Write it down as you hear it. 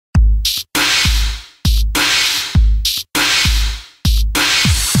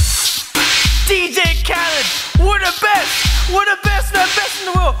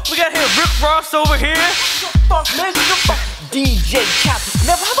We got here Rick Ross over here. Fuck, man, what the fuck? DJ Cap.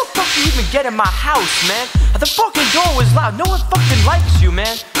 Man, how the fuck you even get in my house, man? The fucking door was loud. No one fucking likes you,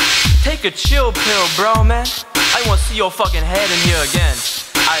 man. Take a chill pill, bro, man. I don't wanna see your fucking head in here again.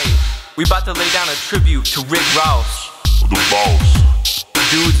 We about to lay down a tribute to Rick Ross. The boss.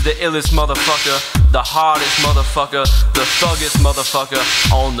 Dude's the illest motherfucker, the hardest motherfucker, the thuggest motherfucker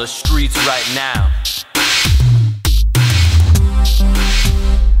on the streets right now.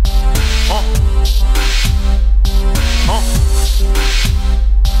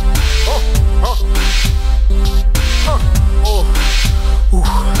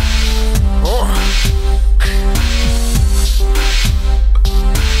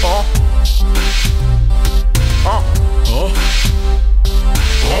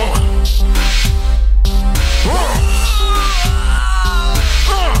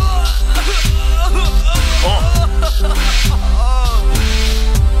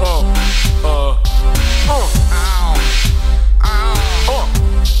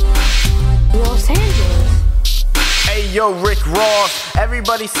 Yo, Rick Ross,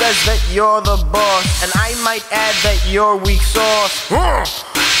 everybody says that you're the boss, and I might add that you're weak sauce.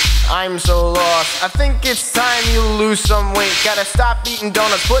 I'm so lost. I think it's time you lose some weight. Gotta stop eating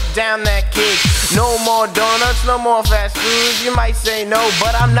donuts, put down that cake. No more donuts, no more fast food. You might say no,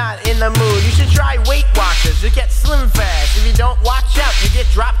 but I'm not in the mood. You should try Weight Watchers, you get slim fast. If you don't watch out, you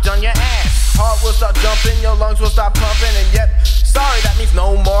get dropped on your ass. Heart will start jumping, your lungs will start pumping, and yep, sorry, that means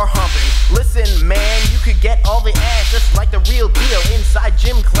no more humping. Listen, man, you could get all the ass just like the real deal inside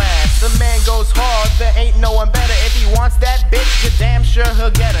gym class. The man goes hard, there ain't no one better. If he wants that bitch, you're damn sure he'll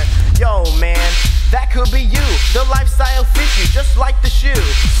get her. Yo, man, that could be you. The lifestyle fits you just like the shoe.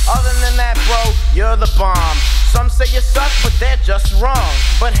 Other than that, bro, you're the bomb. Some say you suck, but they're just wrong.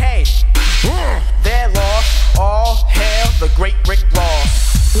 But hey, they're lost. All hail the great Rick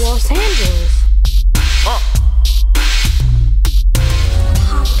Ross. Los Angeles. Pop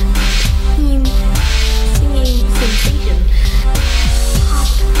him singing sensation. Pop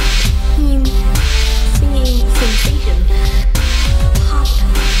him singing sensation. Pop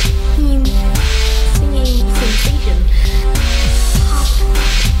him singing sensation. Pop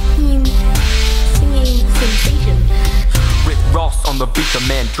him singing sensation. Rick Ross on the beat, the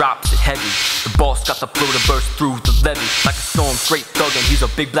man drops it heavy. The boss got the flow to burst through the levee. Like a storm straight thuggin', he's a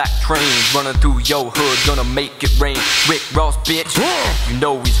big black train running through your hood, gonna make it rain. Rick Ross, bitch, you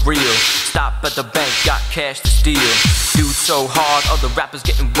know he's real. Stop at the bank, got cash to steal. Dude so hard, other rappers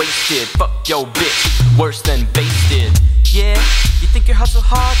getting wasted. Fuck yo bitch, worse than basted. Yeah, you think you hustle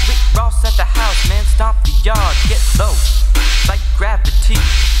hard? Rick Ross at the house, man, stomp the yard. Get low, like gravity.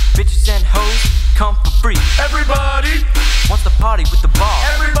 Bitches and hoes come for free. Everybody wants to party with the boss.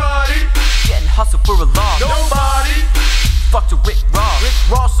 Everybody getting hustled for a loss. Nobody fuck to Rick Ross. Rick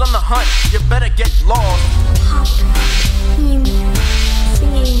Ross on the hunt, you better get lost. Pop him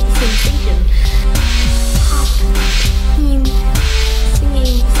singing sensation. Pop him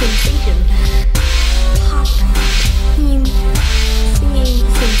singing sensation. Pop him singing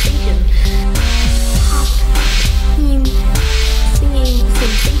sensation. Pop him singing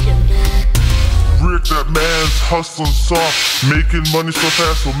sensation. Rick, that man's hustling soft, making money so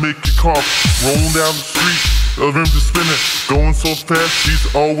fast will make you cough. Rolling down the street of him just spinning, going so fast he's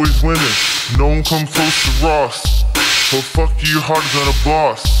always winning. No one comes close to Ross, but fuck you harder than a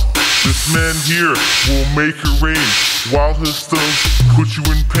boss. This man here will make it rain, while his thugs put you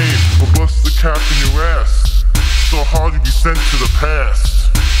in pain. Or bust the cap in your ass, so hard you be sent to the past.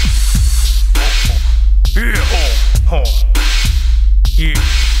 Yeah, yeah,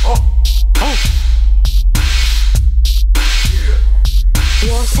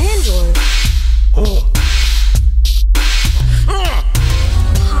 Los Angeles. Pop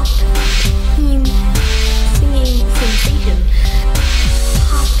him singing sensation.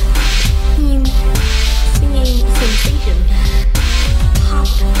 Pop him singing sensation. Pop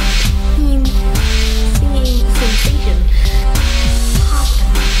him singing sensation. Pop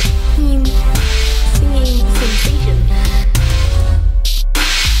him singing sensation.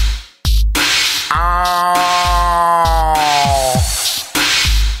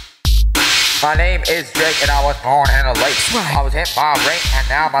 My name is Jake and I was born in a lake. I was hit by a ring and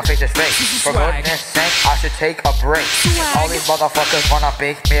now my face is fake. For goodness sake, I should take a break. All these motherfuckers wanna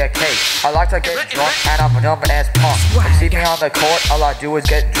bake me a cake. I like to get drunk and I'm a dumb ass punk. You see me on the court, all I do is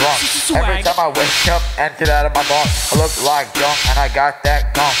get drunk. Every time I wake up and get out of my bunk, I look like junk and I got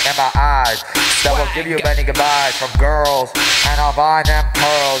that gunk in my eyes that will give you many goodbyes from girls, and I'll buy them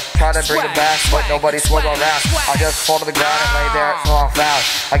pearls. try to bring it back, but nobody swung around. I just fall to the ground and lay there till I'm found.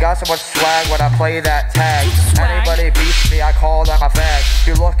 I got so much swag when I play that tag. Anybody beats me, I call them a fag.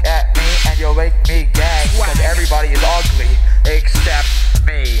 You look at me and you'll make me gag, cause everybody is ugly except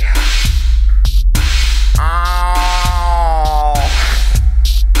me. Oh.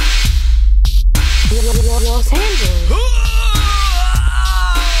 Los Angeles.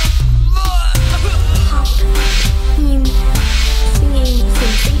 Pop theme singing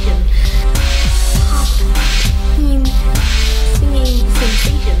sensation. Pop theme singing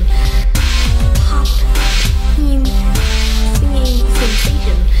sensation. Pop theme singing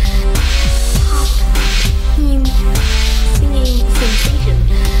sensation. Pop theme singing sensation.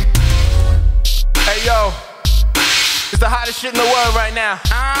 Hey yo, it's the hottest shit in the world right now.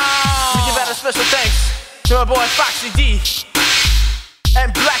 We give out a special thanks to my boy Foxy D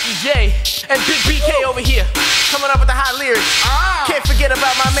and Blackie J and Big BK over here, coming up with the hot lyrics. Can't forget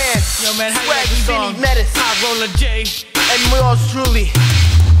about my man, Yo man, how you like Swaggy this Vinny song? Metis, High Roller J. and yours truly,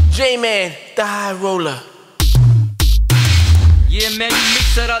 J-Man, the High Roller. Yeah, man, you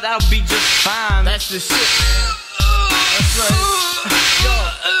mix that up, that'll be just fine. That's the shit, man. That's right. Yo,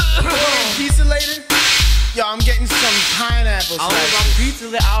 pizza later? Yo, I'm getting some pineapple I was about slices. pizza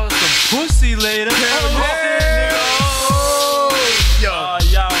later, I was some pussy later.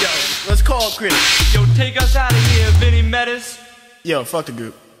 Yo, let's call it quits. Yo, take us out of here, Vinny Metis. Yo, fuck the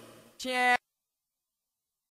group. Yeah.